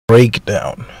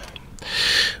breakdown.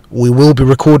 We will be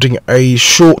recording a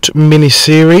short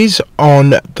mini-series on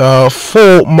the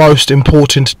 4 most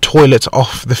important toilets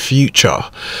of the future.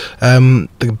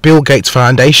 The Bill Gates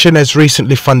Foundation has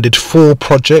recently funded 4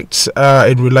 projects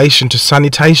in relation to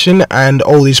sanitation, and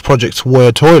all these projects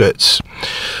were toilets.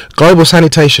 Global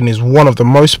sanitation is one of the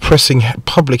most pressing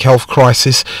public health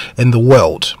crises in the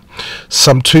world.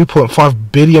 Some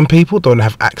 2.5 billion people don't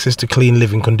have access to clean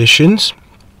living conditions.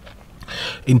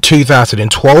 In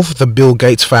 2012, the Bill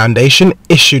Gates Foundation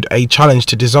issued a challenge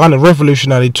to design a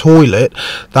revolutionary toilet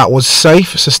that was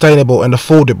safe, sustainable and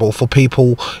affordable for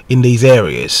people in these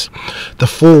areas. The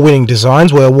 4 winning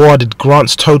designs were awarded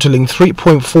grants totaling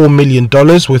 $3.4 million,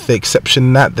 with the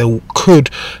exception that they could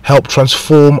help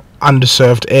transform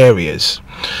underserved areas.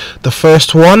 The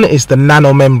first one is the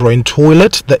Nano Membrane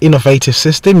Toilet. The innovative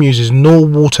system uses no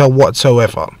water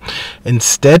whatsoever.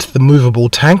 Instead, the movable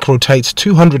tank rotates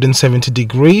 270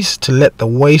 degrees to let the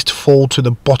waste fall to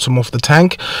the bottom of the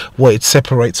tank, where it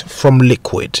separates from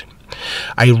liquid.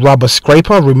 A rubber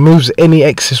scraper removes any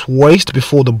excess waste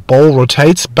before the bowl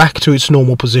rotates back to its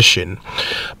normal position.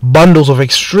 Bundles of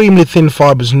extremely thin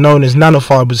fibers known as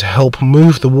nanofibers help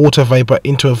move the water vapor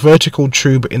into a vertical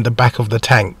tube in the back of the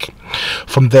tank.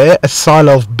 From there, a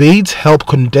silo of beads help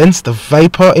condense the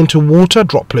vapor into water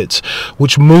droplets,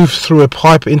 which move through a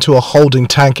pipe into a holding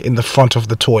tank in the front of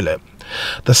the toilet.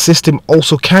 The system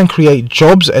also can create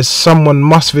jobs, as someone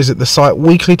must visit the site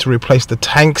weekly to replace the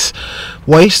tank's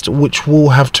waste, which will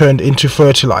have turned into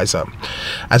fertilizer,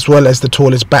 as well as the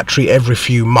toilet's battery every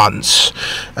few months.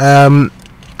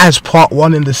 As part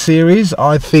 1 in the series,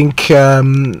 I think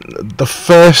the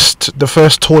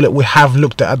first toilet we have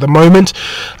looked at the moment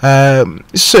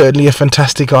is certainly a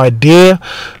fantastic idea.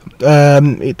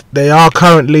 They are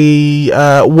currently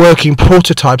working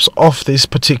prototypes of this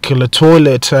particular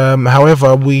toilet.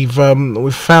 However, we've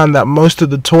found that most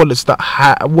of the toilets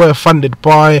that were funded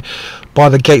by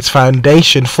the Gates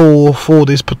Foundation for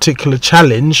this particular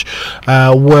challenge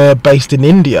were based in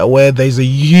India, where there's a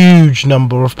huge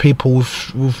number of people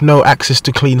with no access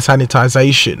to clean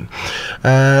sanitization.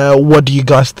 What do you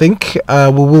guys think? We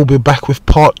will be back with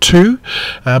part 2.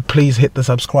 Please hit the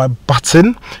subscribe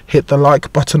button, hit the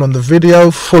like button on the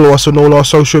video, follow us on all our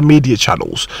social media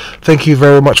channels. Thank you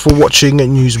very much for watching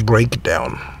News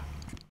Breakdown.